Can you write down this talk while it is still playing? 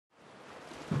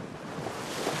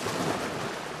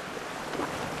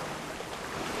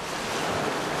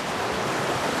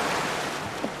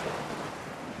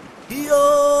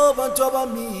moto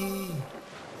wami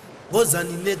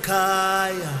wozani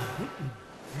nekaya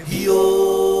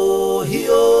hiyo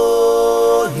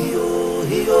hiyo hiyo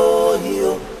hiyo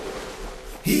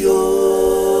hiyo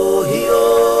hiyo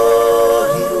hiyo.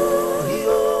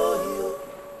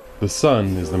 The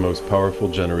sun is the most powerful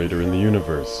generator in the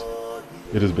universe.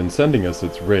 It has been sending us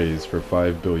its rays for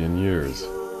 5 billion years.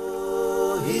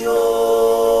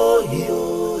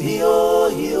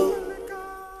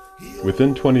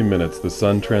 Within 20 minutes, the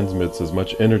sun transmits as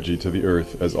much energy to the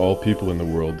earth as all people in the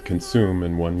world consume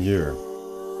in 1 year.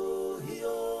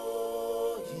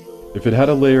 If it had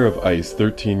a layer of ice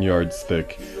 13 yards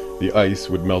thick, the ice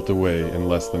would melt away in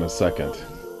less than a second.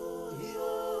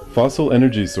 Fossil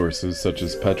energy sources such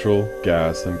as petrol,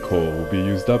 gas, and coal will be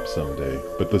used up someday,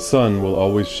 but the sun will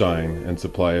always shine and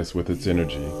supply us with its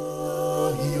energy.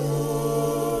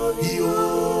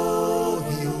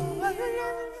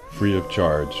 Free of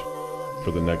charge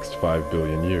for the next 5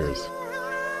 billion years.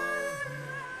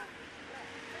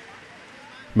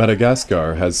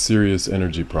 Madagascar has serious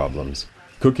energy problems.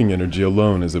 Cooking energy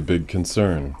alone is a big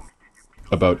concern.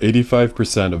 About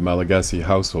 85% of Malagasy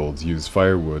households use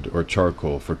firewood or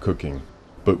charcoal for cooking,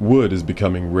 but wood is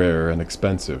becoming rare and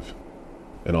expensive.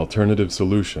 An alternative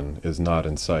solution is not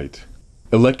in sight.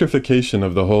 Electrification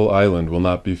of the whole island will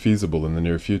not be feasible in the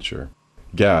near future.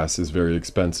 Gas is very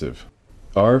expensive.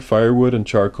 Are firewood and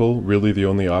charcoal really the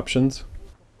only options?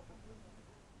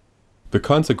 The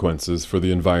consequences for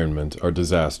the environment are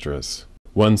disastrous.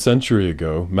 1 century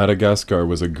ago, Madagascar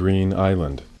was a green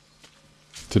island.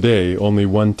 Today, only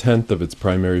 1/10 of its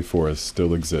primary forests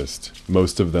still exist,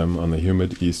 most of them on the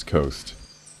humid east coast.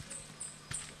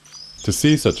 To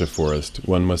see such a forest,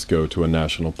 one must go to a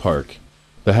national park.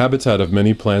 The habitat of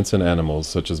many plants and animals,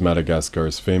 such as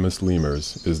Madagascar's famous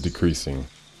lemurs, is decreasing.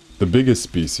 The biggest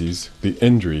species, the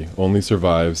Indri, only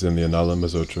survives in the Anala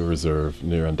Mazotra Reserve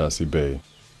near Andasi Bay.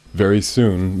 Very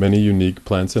soon, many unique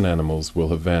plants and animals will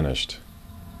have vanished.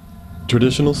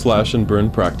 Traditional slash and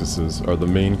burn practices are the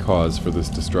main cause for this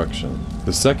destruction.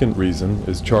 The second reason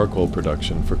is charcoal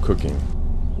production for cooking.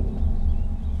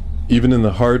 Even in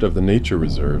the heart of the nature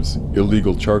reserves,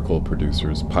 illegal charcoal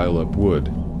producers pile up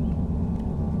wood.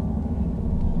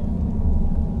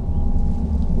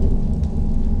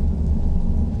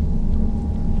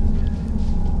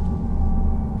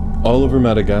 All over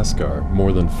Madagascar,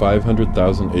 more than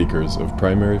 500,000 acres of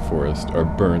primary forest are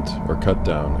burnt or cut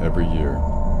down every year.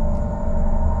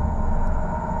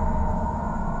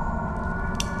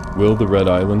 Will the Red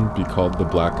Island be called the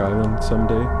Black Island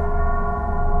someday?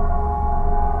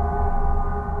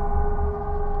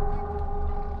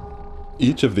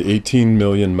 Each of the 18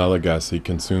 million Malagasy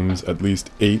consumes at least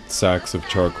 8 sacks of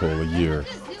charcoal a year.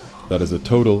 That is a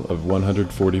total of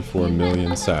 144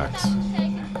 million sacks.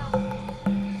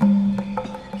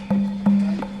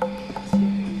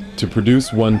 To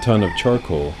produce 1 ton of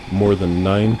charcoal, more than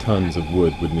 9 tons of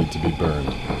wood would need to be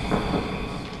burned.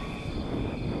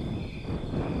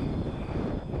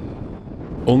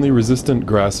 Only resistant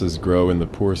grasses grow in the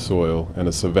poor soil and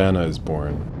a savanna is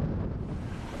born.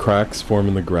 Cracks form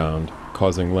in the ground,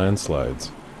 causing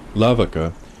landslides.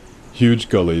 Lavaka, huge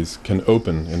gullies, can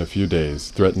open in a few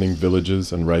days, threatening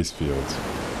villages and rice fields.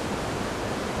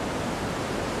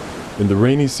 In the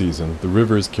rainy season, the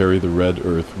rivers carry the red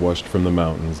earth washed from the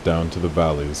mountains down to the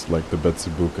valleys, like the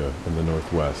Betsibuka in the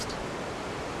northwest.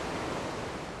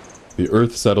 The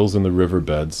earth settles in the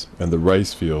riverbeds, and the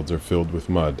rice fields are filled with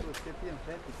mud.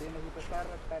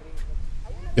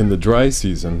 In the dry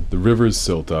season, the rivers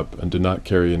silt up and do not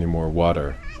carry any more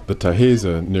water. The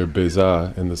Taheza near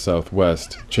Beza in the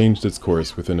southwest changed its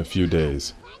course within a few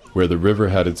days. Where the river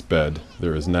had its bed,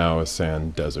 there is now a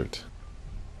sand desert.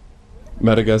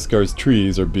 Madagascar's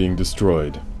trees are being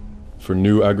destroyed for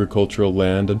new agricultural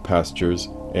land and pastures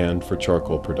and for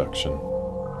charcoal production.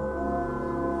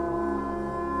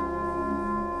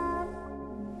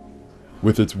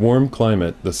 With its warm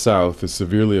climate, the south is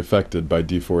severely affected by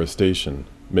deforestation,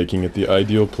 making it the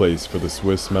ideal place for the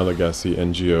Swiss Malagasy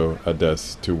NGO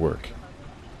ADES to work.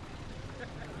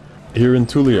 Here in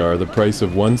Tuliar, the price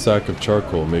of 1 sack of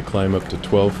charcoal may climb up to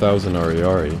 12,000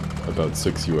 ariary, about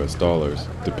 $6 US,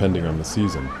 depending on the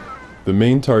season. The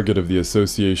main target of the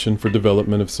Association for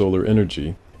Development of Solar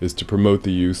Energy is to promote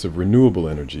the use of renewable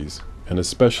energies, and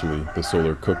especially the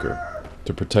solar cooker,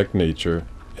 to protect nature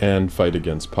and fight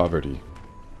against poverty.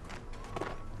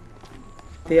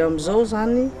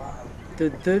 De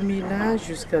 2001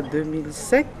 jusqu'à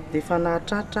 2007, des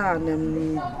fanatratra any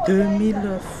amin'ny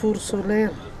 2000 four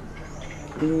solaire.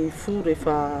 Ny four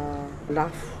efa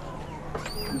lafo.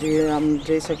 De amin'ny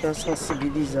resaka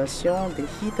sensibilisation de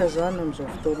hita zany amin'izao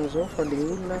fotoana zao fa le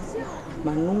olona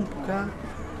manomboka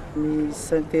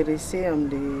s'intéresser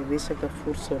am'le resaka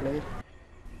four solaire.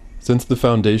 Since the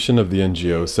foundation of the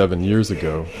NGO 7 years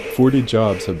ago, 40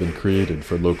 jobs have been created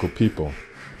for local people.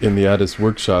 In the Addis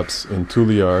workshops in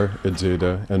Tuliar,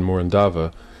 Ejeda, and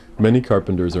Morondava, many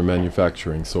carpenters are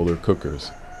manufacturing solar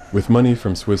cookers. With money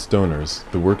from Swiss donors,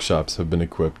 the workshops have been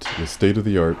equipped with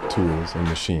state-of-the-art tools and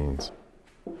machines.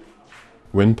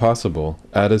 When possible,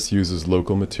 Addis uses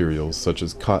local materials such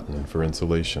as cotton for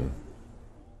insulation.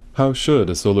 How should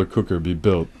a solar cooker be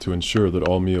built to ensure that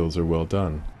all meals are well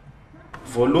done?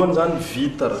 Voalohany zany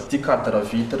vitre, ty cadre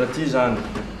vitre ty zany.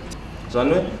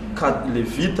 Zany hoe le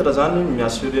vitre zany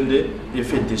miassurer le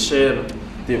effet de serre.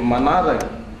 De manaraka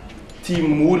ty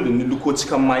moule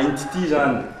nilokoantsika mainty ty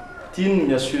zany. Ty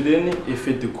miassurer ny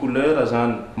effet de couleur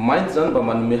zany. Mainty zany mba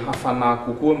manome hafana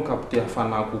kokoa, mikapite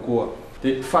hafana kokoa.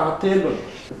 De fahatelo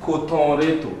coton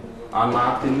reto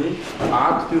anatiny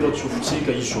ato ty rô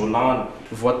tsofotsika isolant.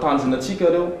 Voatanjinatsika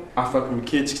reo afaky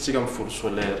miketsitsika amin'ny four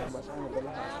solaire.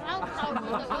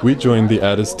 We joined the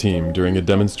Addis team during a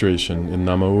demonstration in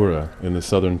Namaura in the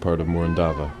southern part of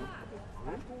Morondava.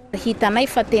 Hitanay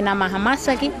fa tena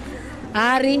mahamasaky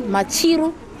ary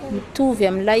matsiro mitovy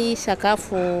amin'ilay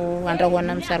sakafo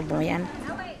andrahoana amin'ny charbon ihany.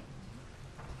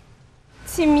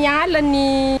 Tsy miala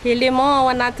ny élément ao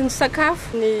anatin'ny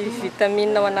sakafo, ny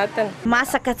vitamine ao anatiny.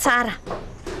 Masaka tsara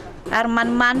ary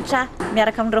manimanitra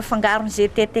miaraka amin'ireo fangarony zay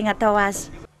tegna atao azy.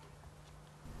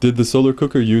 Did the solar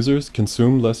cooker users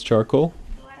consume less charcoal?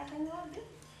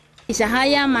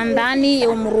 Izahay mandany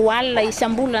eo amin'ny 2 alina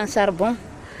isam-bola ny charbon.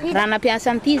 Raha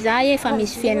nampiasa an'ity zahay efa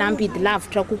misy fihenam-bidy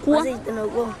lavitra kokoa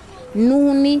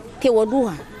nohony teo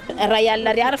aloha. Ray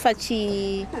alina ariary fa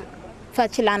tsy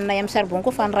lanina amin'ny charbon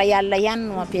koa fa ny ray alina ihany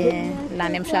no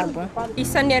lany amin'ny charbon.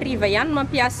 Isan'ny ariva ihany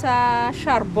mampiasa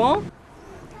charbon.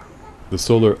 The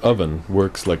solar oven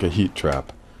works like a heat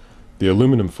trap. The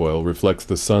aluminum foil reflects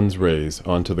the sun's rays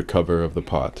onto the cover of the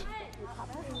pot.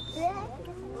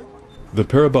 The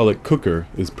parabolic cooker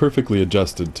is perfectly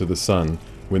adjusted to the sun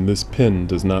when this pin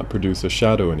does not produce a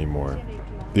shadow anymore.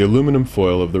 The aluminum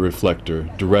foil of the reflector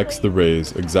directs the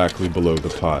rays exactly below the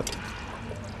pot.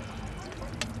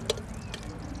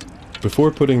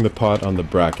 Before putting the pot on the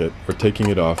bracket or taking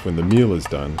it off when the meal is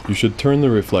done, you should turn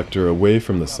the reflector away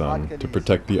from the sun to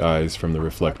protect the eyes from the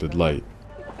reflected light.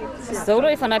 Zao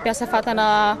efa nampiasa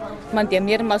fatana mandeha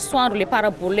amin'ny herin'ny masoandro le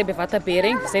parabole le bevata be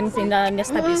regny zay ny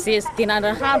stabiliser de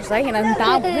nandrahabo zay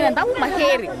ndambo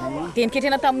mahery de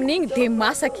niketrena tamin'igny de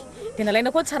masaky de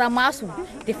nalaina koa tsaramaso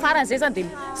de farany zay zany de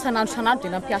sanandro de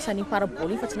nampiasa ny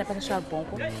parabole fa tsy nampiasa charbon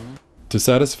koa. To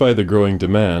satisfy the growing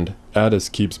demand, Addis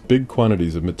keeps big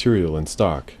quantities of material in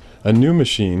stock. A new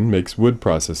machine makes wood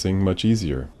processing much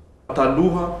easier.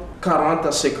 Taloha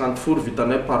 40-50 four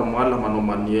vitanay par mois la manao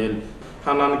manuel.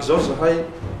 Hananiky zao zahay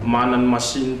manany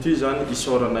machine ty zany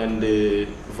isorana le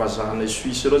vazahanay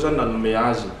Suisse reo zany nanome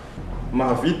azy.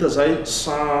 Mahavita zay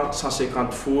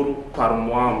 150 four par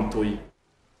mois amtoy.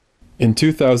 In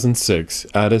 2006,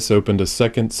 Addis opened a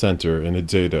second center in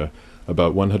Ejeda,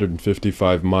 about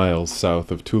 155 miles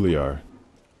south of Tuliar.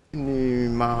 Ny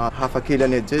mahafakely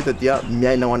any Ejeda dia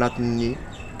miaina ao anatin'ny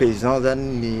paysan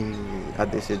zany ny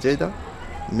Addis Ejeda,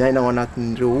 miaina ao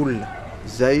anatin'ireo olona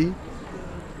zay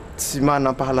tsy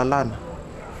manam-pahalalana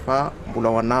fa mbola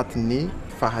ao anatin'ny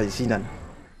fahazinana.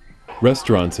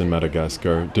 Restaurants in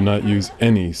Madagascar do not use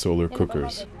any solar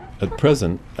cookers. At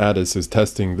present, Addis is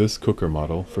testing this cooker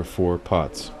model for 4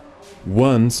 pots.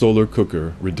 One solar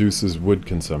cooker reduces wood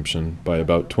consumption by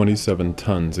about 27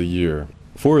 tons a year.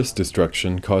 Forest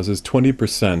destruction causes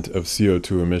 20% of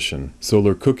CO2 emission.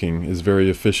 Solar cooking is very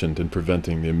efficient in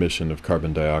preventing the emission of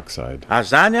carbon dioxide.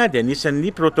 Azany dia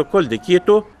anisan'ny protocole de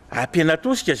Kyoto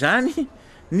ampianatosika zany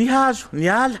ny hazo, ny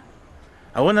ala.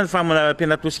 Ahoana ny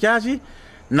fampianatosika azy?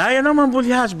 Na ianao mamboly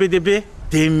hazo be de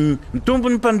mitombo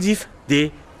ny mpanjifa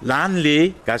de lany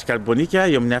le gaz carbonique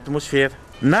eo amin'ny atmosfera.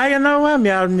 Na ianao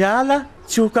miaro ny ala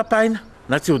tsy ho kapaina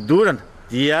na tsy ho dorana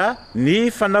dia ny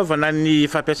fanaovana ny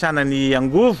fampiasana ny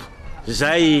angovo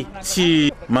zay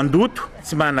tsy mandoto,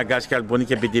 tsy manana gaz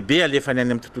carbonique be de alefa ny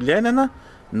any amin'ny tontolo iainana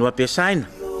no ampiasaina.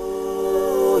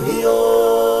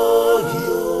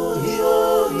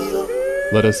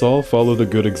 Let us all follow the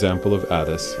good example of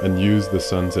Addis and use the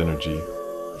sun's energy,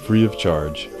 free of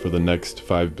charge, for the next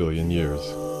 5 billion years.